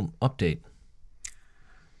us a little update.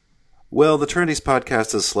 Well, the Trinities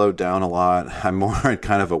podcast has slowed down a lot. I'm more on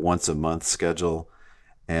kind of a once-a-month schedule.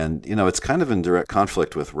 And, it's kind of in direct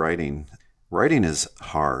conflict with writing. Writing is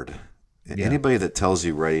hard. Yeah. Anybody that tells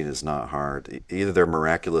you writing is not hard, either they're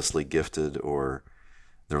miraculously gifted or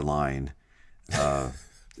they're lying.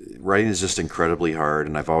 Writing is just incredibly hard,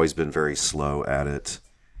 and I've always been very slow at it.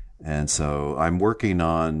 And so I'm working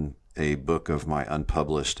on a book of my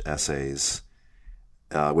unpublished essays,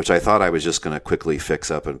 which I thought I was just going to quickly fix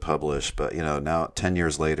up and publish. But, now 10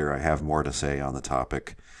 years later, I have more to say on the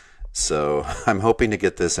topic. So I'm hoping to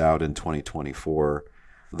get this out in 2024.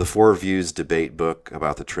 The 4 Views debate book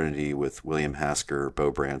about the Trinity with William Hasker, Bo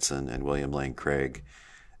Branson, and William Lane Craig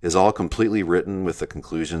is all completely written with the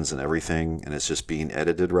conclusions and everything, and it's just being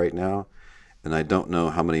edited right now. And I don't know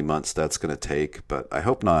how many months that's going to take, but I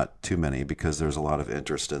hope not too many, because there's a lot of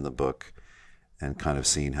interest in the book and kind of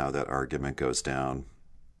seeing how that argument goes down.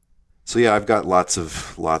 So yeah, I've got lots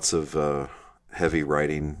of heavy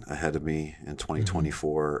writing ahead of me in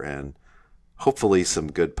 2024, and hopefully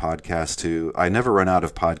some good podcasts too. I never run out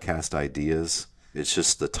of podcast ideas. It's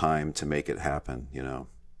just the time to make it happen,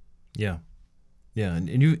 Yeah. Yeah, and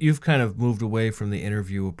you've kind of moved away from the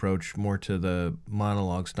interview approach more to the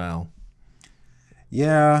monologue style.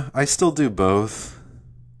 Yeah, I still do both.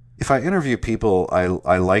 If I interview people,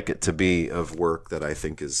 I like it to be of work that I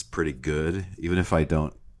think is pretty good, even if I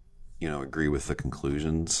don't, agree with the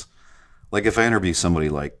conclusions. Like if I interview somebody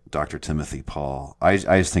like Dr. Timothy Paul, I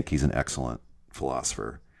just think he's an excellent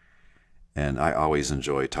philosopher. And I always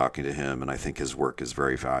enjoy talking to him, and I think his work is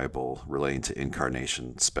very valuable relating to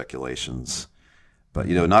incarnation speculations. But,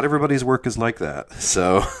 not everybody's work is like that.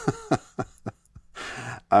 So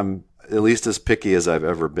I'm at least as picky as I've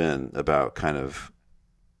ever been about kind of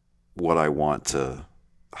what I want to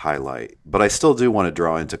highlight. But I still do want to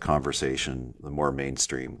draw into conversation the more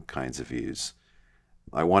mainstream kinds of views.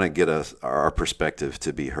 I want to get our perspective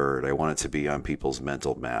to be heard. I want it to be on people's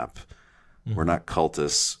mental map. Mm-hmm. We're not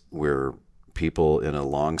cultists. We're people in a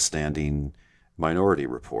long-standing minority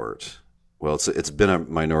report. Well, it's been a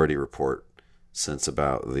minority report since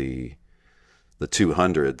about the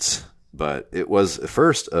 200s, but it was at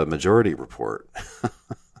first a majority report.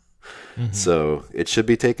 Mm-hmm. So it should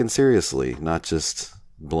be taken seriously, not just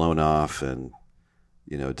blown off and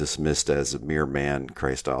dismissed as a mere man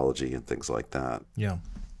Christology and things like that. Yeah.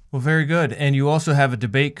 Well, very good. And you also have a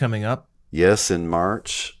debate coming up. Yes, in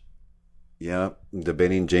March. Yeah, I'm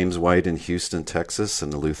debating James White in Houston, Texas,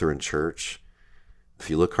 in the Lutheran Church. If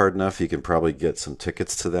you look hard enough, you can probably get some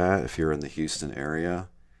tickets to that if you're in the Houston area.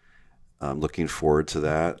 I'm looking forward to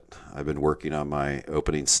that. I've been working on my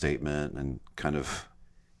opening statement and kind of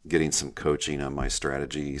getting some coaching on my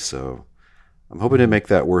strategy. So I'm hoping to make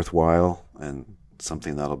that worthwhile and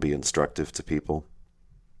something that'll be instructive to people.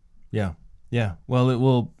 Yeah. Yeah. Well, it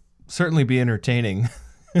will certainly be entertaining.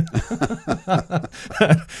 I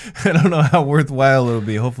don't know how worthwhile it'll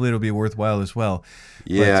be. Hopefully it'll be worthwhile as well.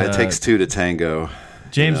 Yeah, it takes two to tango.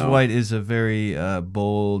 James White is a very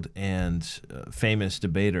bold and famous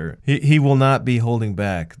debater. He will not be holding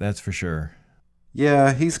back, that's for sure.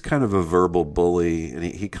 Yeah, he's kind of a verbal bully, and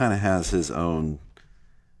he kind of has his own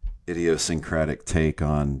idiosyncratic take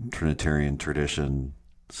on Trinitarian tradition.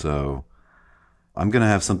 So I'm going to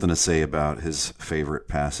have something to say about his favorite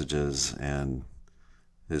passages and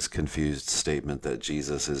his confused statement that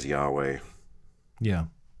Jesus is Yahweh. Yeah.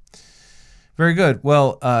 Very good.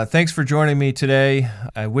 Well, thanks for joining me today.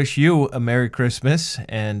 I wish you a Merry Christmas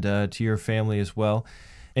and to your family as well.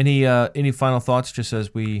 Any final thoughts just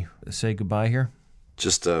as we say goodbye here?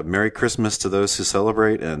 Just a Merry Christmas to those who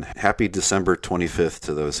celebrate and Happy December 25th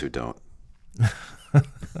to those who don't.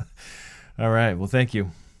 All right. Well, thank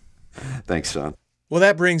you. Thanks, John. Well,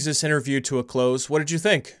 that brings this interview to a close. What did you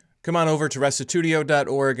think? Come on over to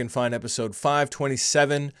restitutio.org and find episode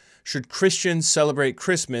 527, Should Christians Celebrate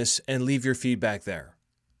Christmas, and leave your feedback there.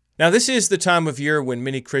 Now, this is the time of year when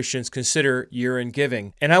many Christians consider year-end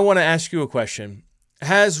giving, and I want to ask you a question.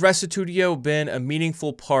 Has Restitutio been a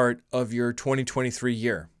meaningful part of your 2023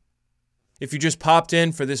 year? If you just popped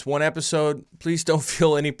in for this one episode, please don't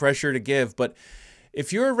feel any pressure to give, but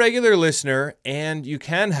if you're a regular listener and you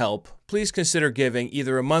can help, please consider giving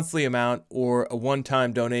either a monthly amount or a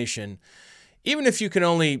one-time donation. Even if you can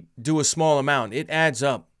only do a small amount, it adds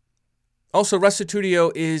up. Also, Restitutio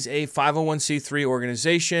is a 501c3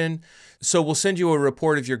 organization, so we'll send you a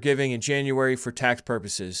report of your giving in January for tax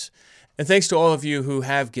purposes. And thanks to all of you who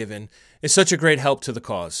have given. It's such a great help to the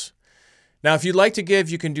cause. Now, if you'd like to give,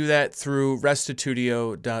 you can do that through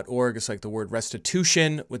restitutio.org. It's like the word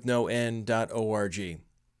restitution with no n.org.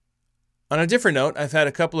 On a different note, I've had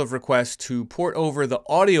a couple of requests to port over the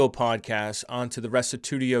audio podcast onto the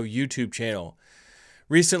Restitutio YouTube channel.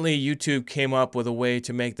 Recently, YouTube came up with a way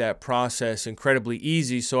to make that process incredibly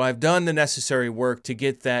easy, so I've done the necessary work to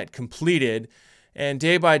get that completed, and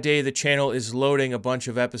day by day, the channel is loading a bunch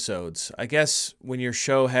of episodes. I guess when your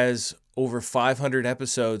show has over 500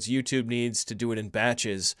 episodes, YouTube needs to do it in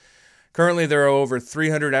batches. Currently, there are over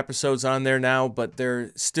 300 episodes on there now, but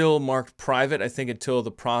they're still marked private, I think, until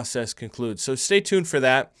the process concludes. So stay tuned for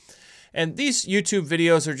that. And these YouTube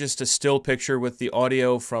videos are just a still picture with the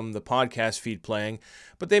audio from the podcast feed playing,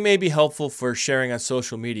 but they may be helpful for sharing on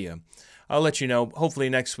social media. I'll let you know. Hopefully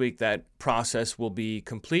next week that process will be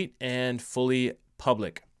complete and fully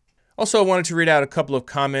public. Also, I wanted to read out a couple of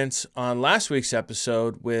comments on last week's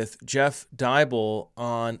episode with Jeff Dybel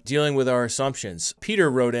on dealing with our assumptions. Peter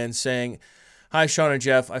wrote in saying, "Hi, Sean and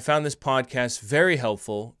Jeff. I found this podcast very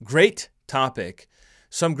helpful. Great topic.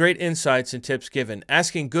 Some great insights and tips given.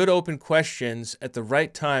 Asking good open questions at the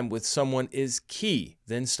right time with someone is key.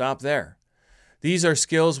 Then stop there. These are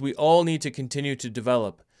skills we all need to continue to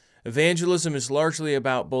develop. Evangelism is largely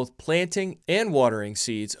about both planting and watering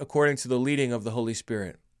seeds according to the leading of the Holy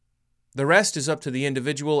Spirit. The rest is up to the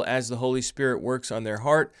individual as the Holy Spirit works on their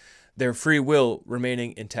heart, their free will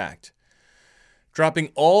remaining intact.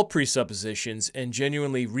 Dropping all presuppositions and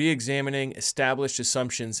genuinely re-examining established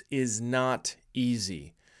assumptions is not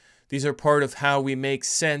easy. These are part of how we make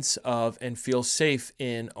sense of and feel safe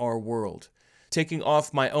in our world. Taking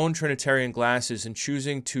off my own Trinitarian glasses and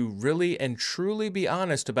choosing to really and truly be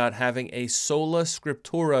honest about having a sola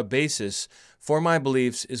scriptura basis for my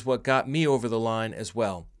beliefs is what got me over the line as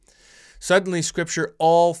well. Suddenly, Scripture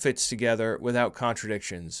all fits together without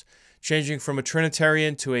contradictions. Changing from a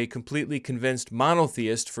Trinitarian to a completely convinced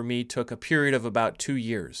monotheist for me took a period of about 2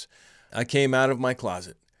 years. I came out of my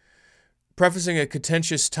closet. Prefacing a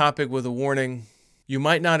contentious topic with a warning, you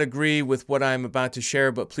might not agree with what I am about to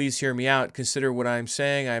share, but please hear me out. Consider what I am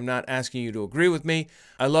saying. I am not asking you to agree with me.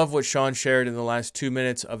 I love what Sean shared in the last 2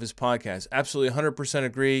 minutes of his podcast. Absolutely 100%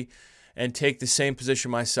 agree and take the same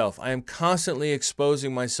position myself. I am constantly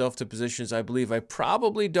exposing myself to positions I believe I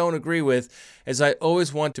probably don't agree with, as I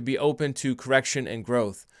always want to be open to correction and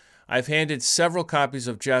growth. I've handed several copies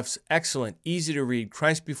of Jeff's excellent, easy-to-read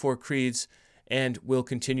Christ Before Creeds and will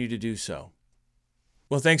continue to do so.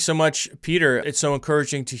 Well, thanks so much, Peter. It's so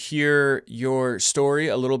encouraging to hear your story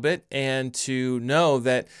a little bit and to know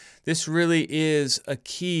that this really is a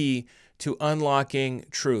key to unlocking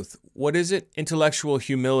truth. What is it? Intellectual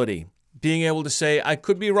humility. Being able to say, I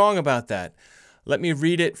could be wrong about that. Let me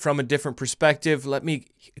read it from a different perspective. Let me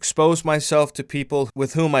expose myself to people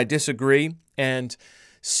with whom I disagree and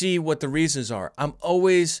see what the reasons are. I'm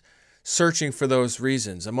always searching for those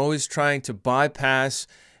reasons. I'm always trying to bypass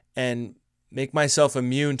and make myself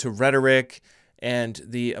immune to rhetoric and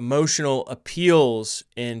the emotional appeals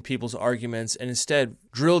in people's arguments and instead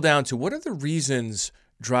drill down to what are the reasons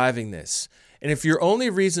driving this. And if your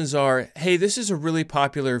only reasons are, hey, this is a really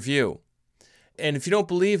popular view, and if you don't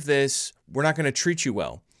believe this, we're not going to treat you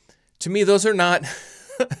well. To me, those are not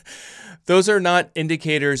those are not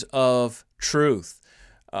indicators of truth.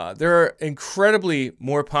 There are incredibly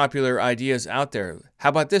more popular ideas out there. How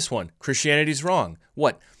about this one? Christianity's wrong.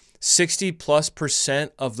 What?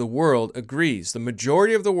 60+% of the world agrees, the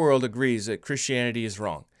majority of the world agrees that Christianity is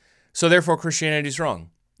wrong. So therefore Christianity is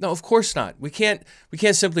wrong. No, of course not. We can't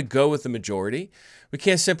simply go with the majority. We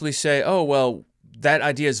can't simply say, oh, well, that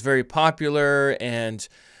idea is very popular and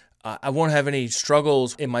I won't have any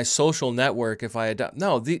struggles in my social network if I adopt.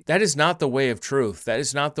 No, that is not the way of truth. That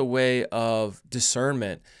is not the way of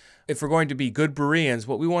discernment. If we're going to be good Bereans,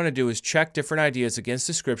 what we want to do is check different ideas against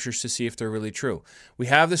the scriptures to see if they're really true. We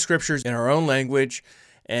have the scriptures in our own language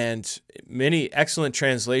and many excellent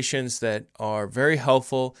translations that are very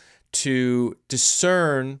helpful to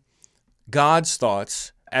discern God's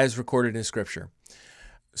thoughts as recorded in scripture.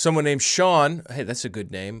 Someone named Sean, hey, that's a good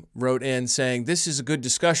name, wrote in saying, this is a good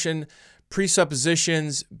discussion.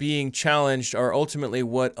 Presuppositions being challenged are ultimately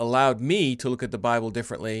what allowed me to look at the Bible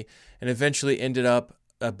differently and eventually ended up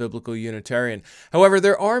a biblical Unitarian. However,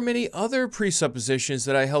 there are many other presuppositions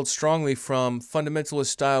that I held strongly from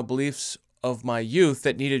fundamentalist-style beliefs of my youth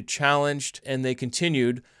that needed challenged, and they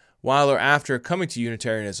continued while or after coming to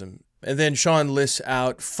Unitarianism. And then Sean lists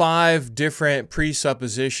out 5 different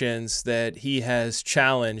presuppositions that he has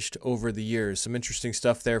challenged over the years. Some interesting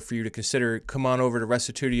stuff there for you to consider. Come on over to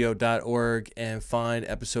restitutio.org and find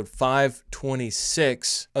episode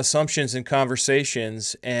 526, Assumptions and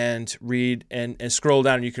Conversations, and read and scroll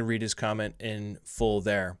down and you can read his comment in full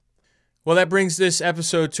there. Well, that brings this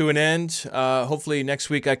episode to an end. Hopefully next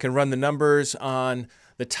week I can run the numbers on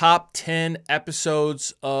the top 10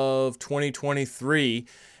 episodes of 2023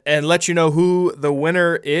 and let you know who the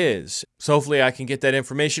winner is. So hopefully I can get that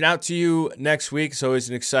information out to you next week. It's always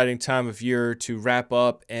an exciting time of year to wrap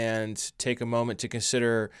up and take a moment to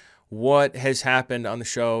consider what has happened on the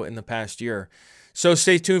show in the past year. So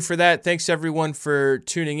stay tuned for that. Thanks everyone for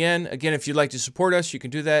tuning in. Again, if you'd like to support us, you can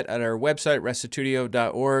do that at our website,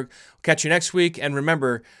 restitutio.org. We'll catch you next week. And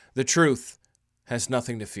remember, the truth has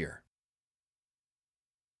nothing to fear.